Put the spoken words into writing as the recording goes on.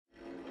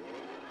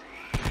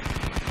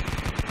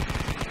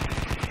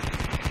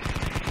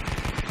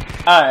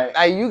All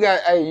right. You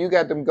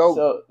got them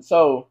go.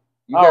 So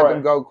you got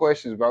them go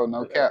questions, bro.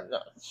 No cap.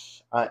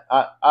 I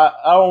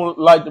don't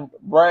like to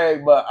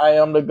brag, but I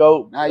am the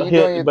GOAT. Nah, you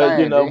doing your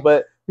thing,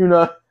 but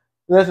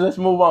let's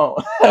move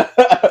on.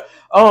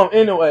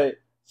 Anyway,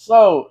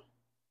 so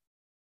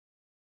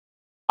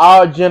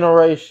our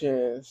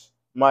generation's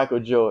Michael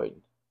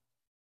Jordan,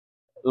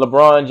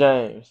 LeBron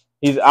James.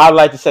 I'd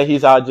like to say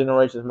he's our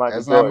generation's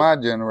Michael Jordan. That's not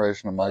my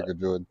generation of Michael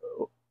Jordan.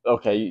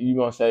 Okay, you're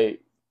gonna say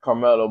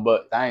Carmelo,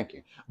 but thank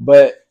you.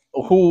 But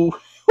who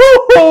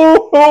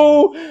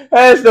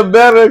has the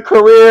better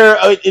career?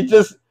 It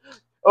just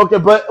okay,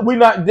 but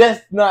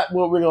that's not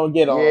what we're gonna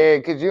get on. Yeah,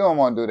 because you don't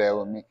want to do that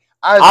with me.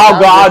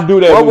 I'll do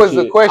that. What was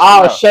the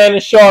question? Shannon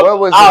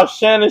Sharp.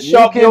 Shannon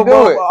Sharp. You can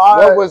do it.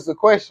 What was the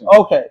question?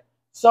 Okay,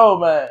 so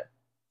man,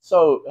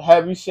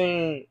 have you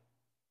seen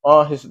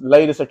his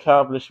latest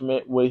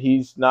accomplishment where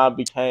he's now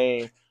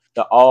became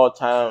the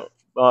all-time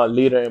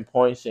leader in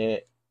points in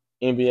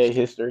NBA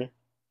history?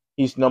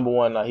 He's number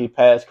one now. He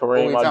passed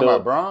Kareem Abdul. Talking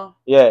about Bron?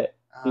 Yeah,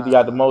 he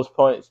got the most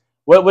points.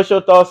 What's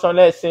your thoughts on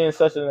that? Seeing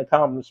such an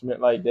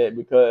accomplishment like that,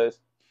 because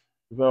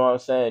you know what I'm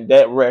saying.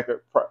 That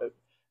record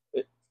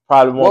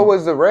probably won't. What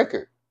was the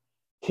record?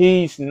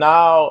 He's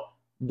now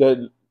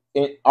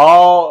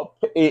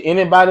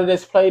anybody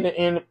that's played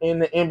in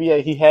the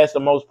NBA. He has the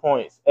most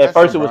points. At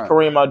first, it was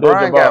Kareem Abdul.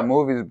 Bron got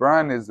movies.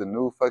 Bron is the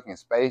new fucking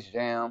Space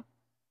Jam.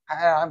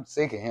 I'm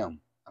sick of him.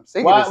 I'm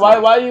sick of this.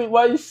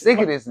 Why you sick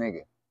of this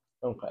nigga?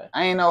 Okay.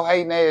 I ain't no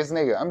hating ass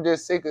nigga. I'm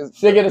just sick of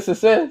the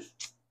success.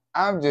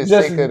 I'm just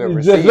sick of the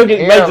receipt. Just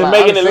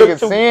making it look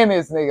too. Seeing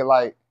this nigga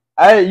like,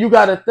 hey, you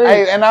gotta think.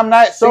 Hey, and I'm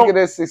not sick of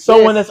this success.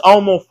 So when it's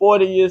almost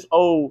 40 years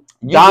old,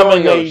 you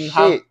dominating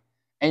shit,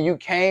 and you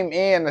came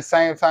in the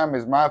same time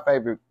as my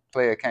favorite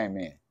player came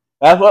in.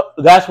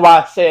 That's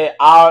why I said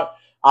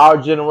our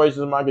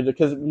generation of Michael Jordan,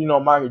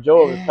 because Michael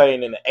Jordan was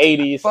playing in the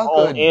 80s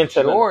on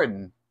into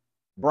Jordan.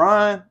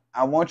 Bron,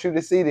 I want you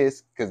to see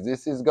this because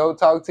this is Go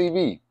Talk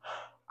TV.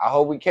 I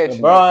hope we catch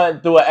it.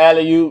 Bron threw an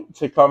alley-oop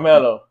to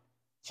Carmelo.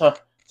 So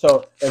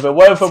if it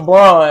wasn't for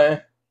Bron,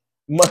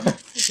 we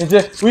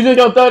just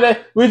gonna throw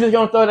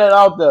that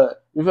out there.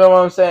 You feel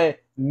what I'm saying?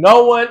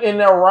 No one in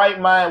their right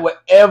mind would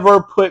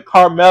ever put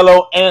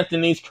Carmelo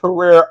Anthony's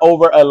career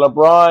over a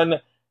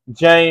LeBron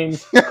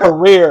James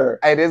career.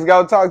 Hey, this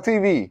Go Talk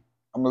TV.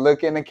 I'm gonna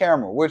look in the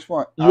camera. Which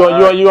one? You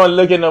gonna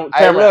look in the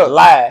camera?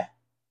 Lie.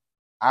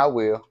 I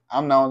will.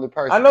 I'm the only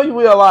person. I know you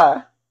will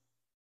lie.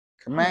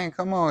 Man,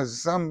 come on.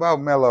 It's something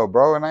about Melo,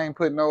 bro, and I ain't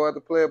putting no other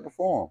player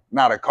before him.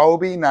 Not a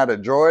Kobe, not a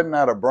Jordan,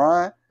 not a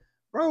Bron.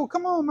 Bro,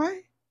 come on,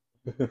 man.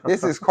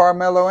 This is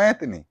Carmelo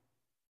Anthony.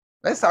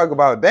 Let's talk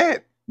about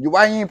that.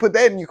 Why you ain't put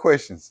that in your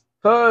questions?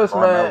 Cause,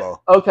 man,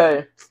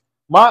 okay.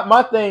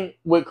 My thing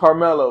with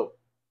Carmelo,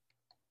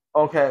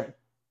 okay.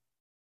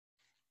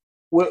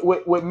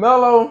 With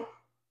Melo,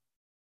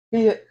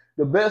 the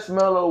best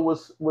Melo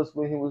was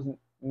when he was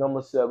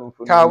number 7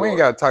 for Kyle, we ain't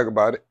gotta talk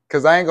about it.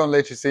 Cause I ain't gonna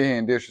let you sit here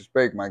and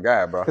disrespect my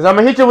guy, bro. Cause I'm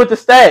gonna hit you with the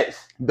stats.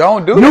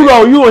 Don't do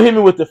that. You gonna hit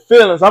me with the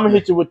feelings. I'm gonna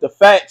hit you with the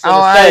facts and the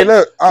stats. Hey,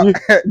 look.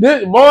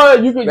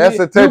 That's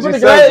a touchy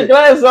subject.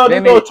 Glass on,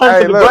 you gonna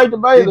turn to the great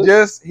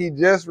debater. He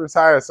just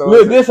retired. So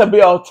look, this will be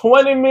a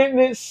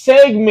 20-minute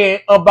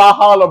segment about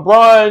how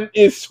LeBron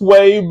is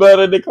way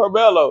better than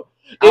Carmelo.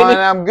 And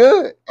I'm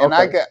good. And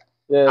okay.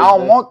 I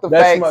don't want the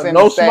facts and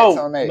the stats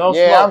on that. No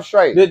smoke. I'm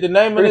straight. The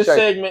name of this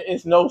segment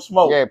is No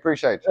Smoke. Yeah,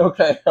 appreciate you.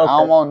 Okay. I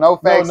don't want no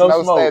facts, no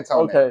stats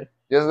on that.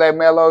 Just let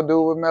Melo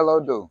do what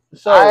Melo do.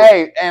 So,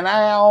 I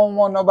don't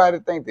want nobody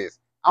to think this.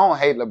 I don't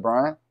hate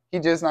LeBron. He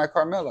just not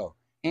Carmelo.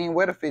 He ain't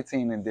with a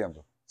 15 in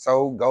Denver.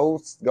 So go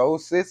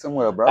sit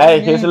somewhere, bro. Hey,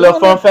 here's a little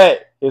fun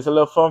fact.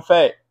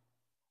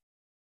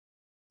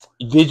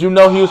 Did you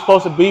know he was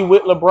supposed to be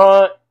with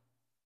LeBron?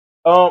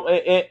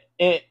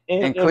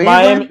 In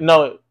Miami?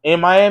 No, in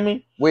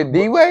Miami. With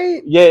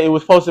D-Wade? Yeah, it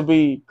was supposed to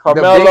be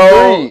Carmelo.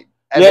 Yeah,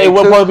 it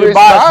was supposed to be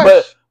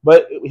Bosh,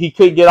 but he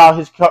couldn't get out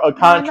his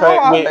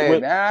contract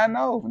with. I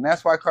know, and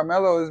that's why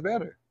Carmelo is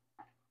better.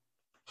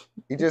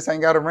 He just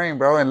ain't got a ring,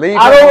 bro. And leave.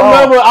 I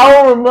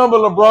don't remember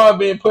LeBron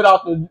being put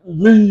out the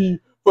league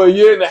for a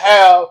year and a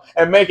half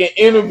and making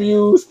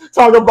interviews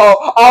talking about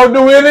I'll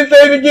do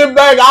anything to get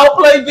back. I'll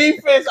play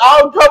defense.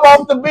 I'll come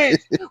off the bench.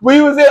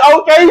 We was in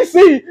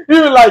OKC. He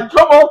was like,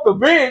 come off the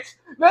bench.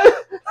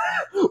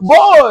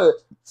 Boy,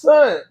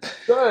 son,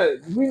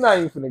 we not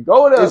even finna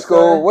go there. It's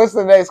cool. What's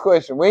the next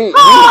question? Me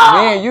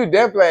and you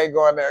definitely ain't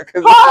going there.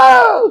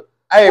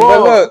 Hey,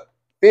 but look,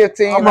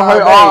 15. I'm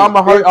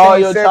gonna hurt all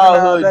your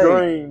childhood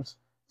dreams.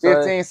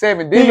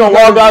 15-7. He gonna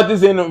walk out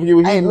this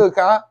interview. Hey, look,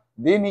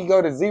 didn't he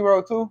go to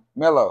 0 too?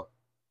 Melo.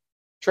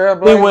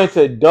 Trailblazer. He went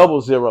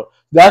to 00.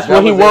 That's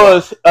what he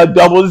was, a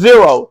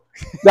 00.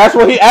 That's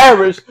what he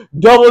averaged,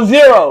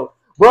 00.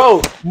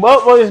 Bro,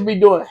 motherfuckers be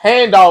doing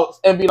handouts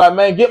and be like,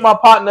 man, get my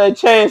partner a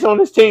chance on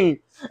this team.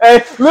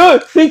 And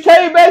look, he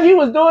came back, he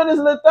was doing this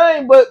little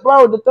thing, but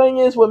bro, the thing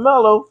is with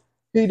Melo,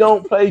 he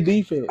don't play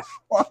defense.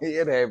 I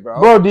hear that, bro.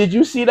 Bro, did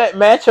you see that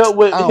matchup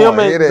with him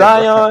and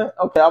Zion?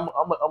 Bro. Okay, I'm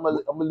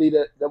gonna leave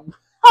that.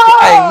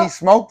 Hey, he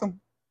smoked him.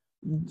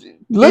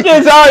 Look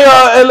at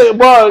Zion, and look,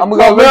 bro. I'm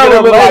gonna look it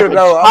up look later, like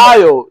though. a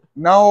child.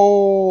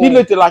 No. He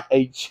looked like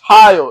a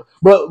child.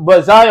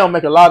 But Zion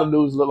make a lot of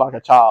dudes look like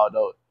a child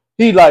though.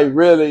 He like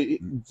really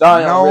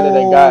Zion really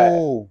that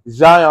guy.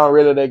 Zion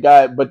really that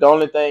guy. But the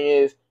only thing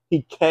is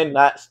he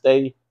cannot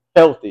stay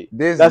healthy.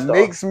 This That's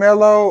Knicks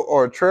Melo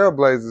or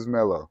Trailblazers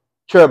Melo?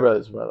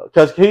 Trailblazers Melo.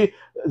 Because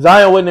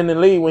Zion wasn't in the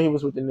league when he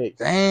was with the Knicks.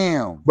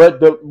 Damn. But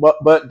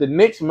the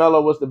Knicks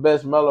Melo was the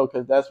best Melo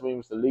because that's when he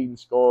was the leading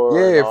scorer.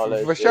 Yeah, and all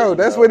that for shit, sure.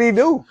 That's what he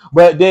do.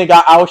 But then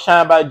got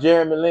outshined by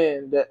Jeremy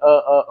Lin. That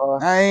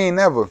I ain't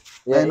never.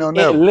 Ain't no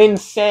never. Lin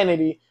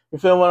Sanity. You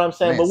feel what I'm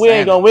saying? Lin But we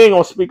ain't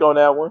gonna speak on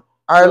that one.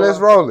 All right, let's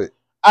roll it.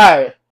 All right.